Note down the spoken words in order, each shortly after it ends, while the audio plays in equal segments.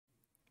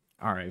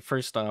All right,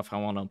 first off, I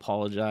want to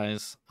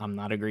apologize. I'm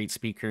not a great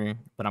speaker,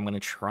 but I'm going to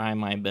try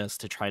my best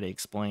to try to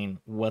explain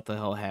what the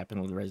hell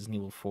happened with Resident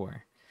Evil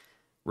 4.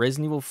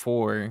 Resident Evil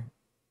 4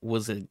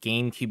 was a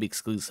GameCube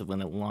exclusive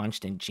when it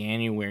launched in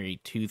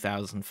January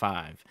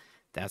 2005.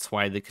 That's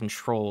why the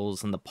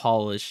controls and the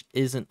polish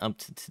isn't up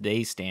to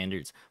today's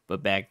standards,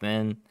 but back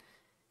then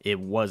it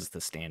was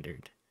the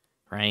standard,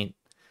 right?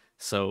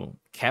 So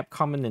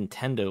Capcom and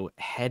Nintendo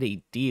had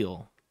a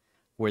deal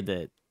where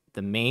the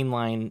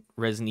mainline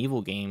Resident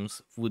Evil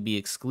games would be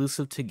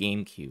exclusive to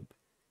GameCube,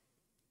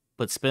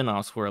 but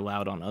spin-offs were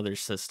allowed on other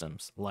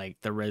systems, like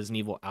the Resident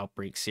Evil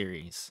Outbreak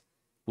series,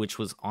 which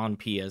was on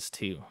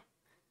PS2.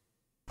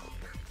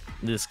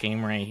 This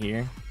game right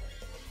here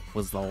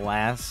was the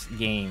last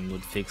game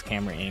with fixed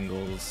camera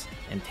angles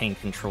and tank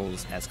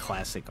controls as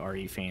classic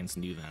RE fans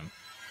knew them.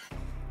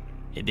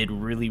 It did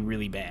really,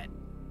 really bad.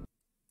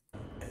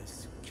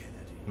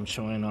 I'm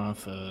showing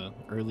off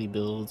early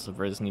builds of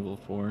Resident Evil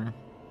 4.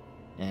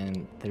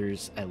 And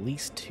there's at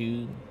least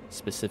 2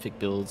 specific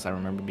builds I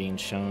remember being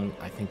shown.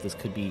 I think this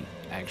could be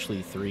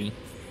actually 3,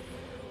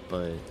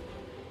 but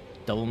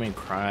Devil May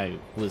Cry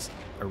was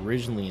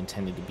originally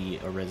intended to be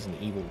a Resident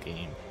Evil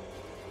game,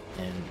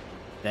 and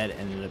that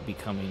ended up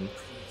becoming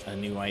a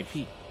new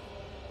IP.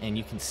 And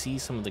you can see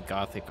some of the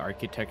gothic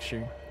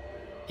architecture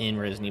in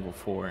Resident Evil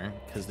 4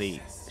 because they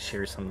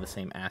share some of the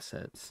same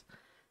assets.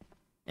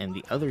 And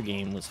the other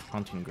game was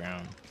Haunting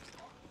Ground.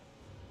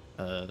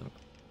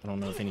 I don't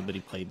know if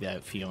anybody played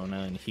that,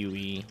 Fiona and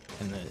Huey,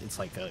 and it's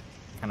like a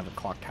kind of a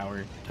clock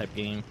tower type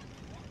game.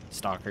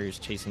 Stalkers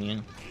chasing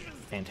you.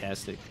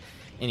 Fantastic.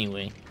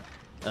 Anyway,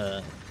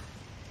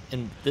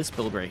 in this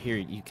build right here,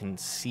 you can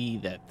see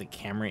that the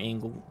camera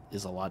angle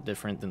is a lot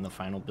different than the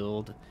final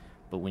build,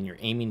 but when you're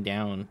aiming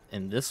down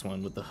in this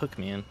one with the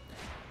Hookman,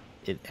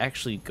 it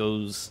actually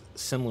goes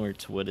similar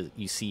to what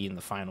you see in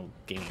the final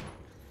game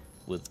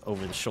with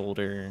over the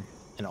shoulder,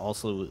 and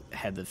also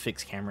had the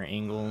fixed camera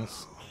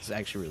angles. It's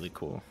actually really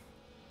cool.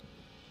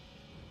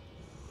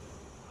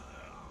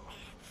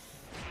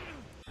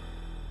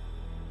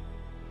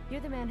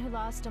 You're the man who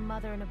lost a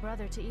mother and a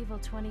brother to evil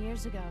 20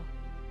 years ago.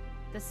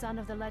 The son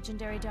of the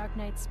legendary Dark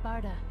Knight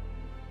Sparta,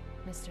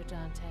 Mr.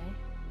 Dante.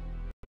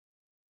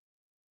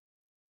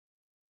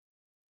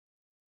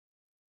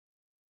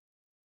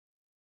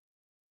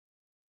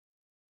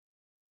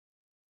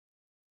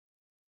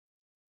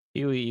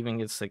 Huey even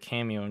gets a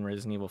cameo in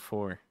Resident Evil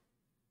 4.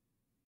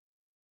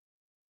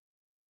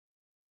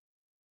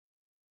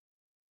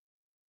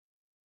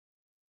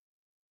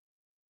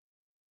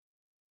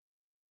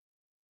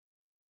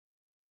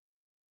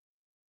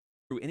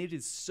 And it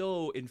is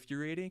so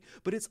infuriating,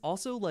 but it's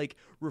also like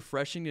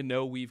refreshing to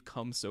know we've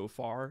come so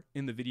far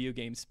in the video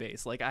game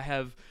space. Like I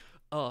have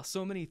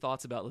so many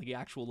thoughts about like the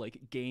actual like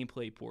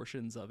gameplay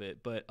portions of it,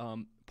 but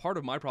part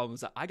of my problem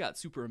is that I got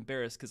super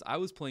embarrassed because I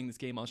was playing this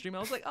game on stream. I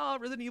was like, oh,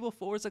 Resident Evil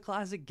 4 is a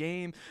classic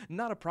game,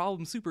 not a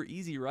problem, super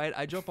easy, right?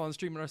 I jump on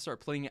stream and I start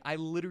playing it. I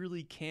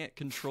literally can't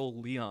control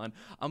Leon.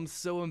 I'm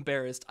so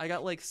embarrassed. I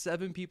got like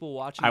 7 people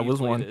watching me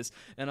play this,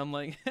 and I'm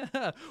like,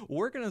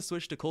 we're gonna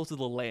switch to Cult of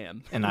the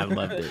Lamb, and I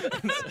loved it.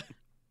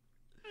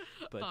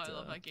 But, I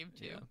love that game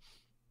too. Yeah.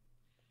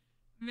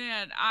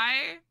 Man,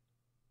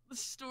 the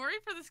story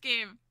for this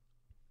game,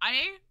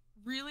 I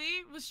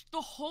really was the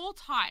whole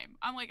time.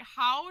 I'm like,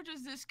 how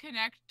does this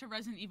connect to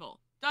Resident Evil?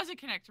 Does it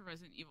connect to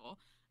Resident Evil?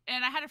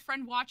 And I had a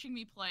friend watching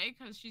me play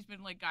because she's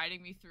been like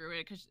guiding me through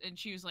it. And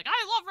she was like,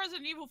 I love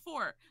Resident Evil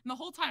 4. And the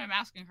whole time I'm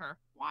asking her,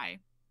 why?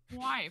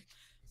 Why?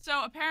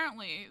 So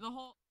apparently the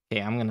whole.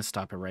 Okay, I'm going to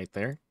stop it right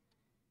there.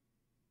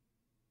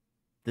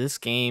 This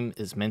game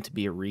is meant to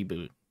be a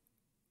reboot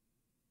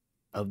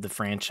of the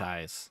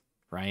franchise,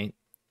 right?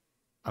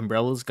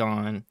 Umbrella's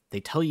gone. They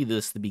tell you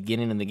this at the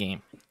beginning of the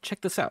game. Check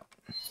this out.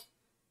 I'm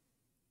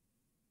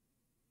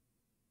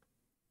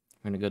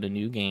going to go to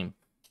new game.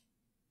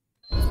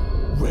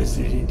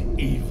 Resident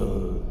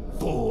Evil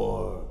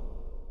 4.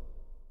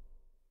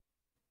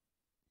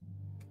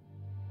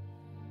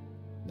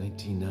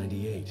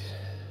 1998.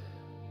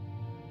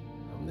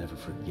 I'll never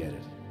forget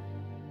it.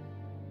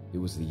 It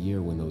was the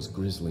year when those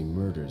grisly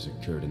murders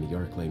occurred in the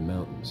Arklay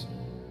Mountains.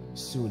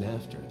 Soon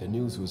after, the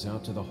news was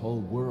out to the whole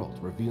world,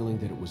 revealing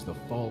that it was the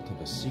fault of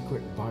a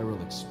secret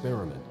viral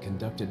experiment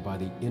conducted by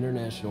the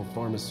international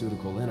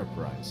pharmaceutical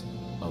enterprise,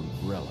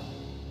 Umbrella.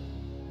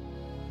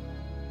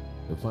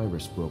 The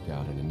virus broke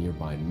out in a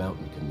nearby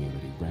mountain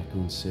community,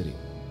 Raccoon City,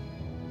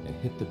 and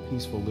hit the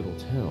peaceful little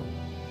town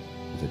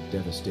with a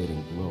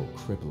devastating blow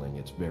crippling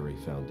its very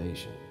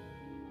foundation.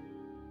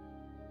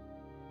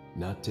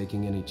 Not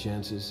taking any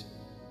chances,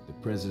 the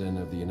President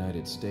of the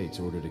United States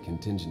ordered a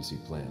contingency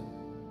plan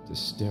to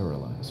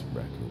sterilize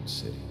Raccoon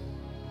City.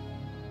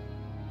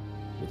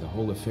 With the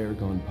whole affair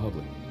gone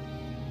public,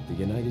 the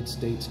United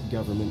States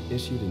government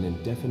issued an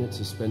indefinite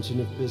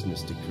suspension of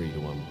business decree to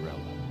Umbrella.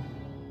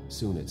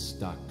 Soon its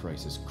stock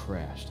prices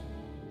crashed,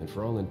 and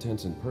for all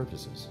intents and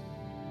purposes,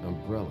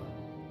 Umbrella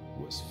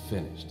was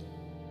finished.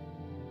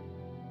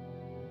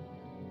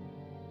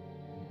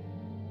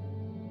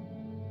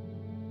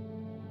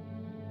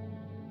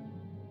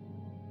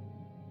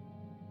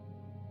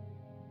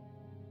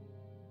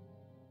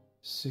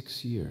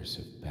 6 years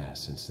have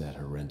passed since that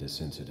horrendous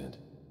incident.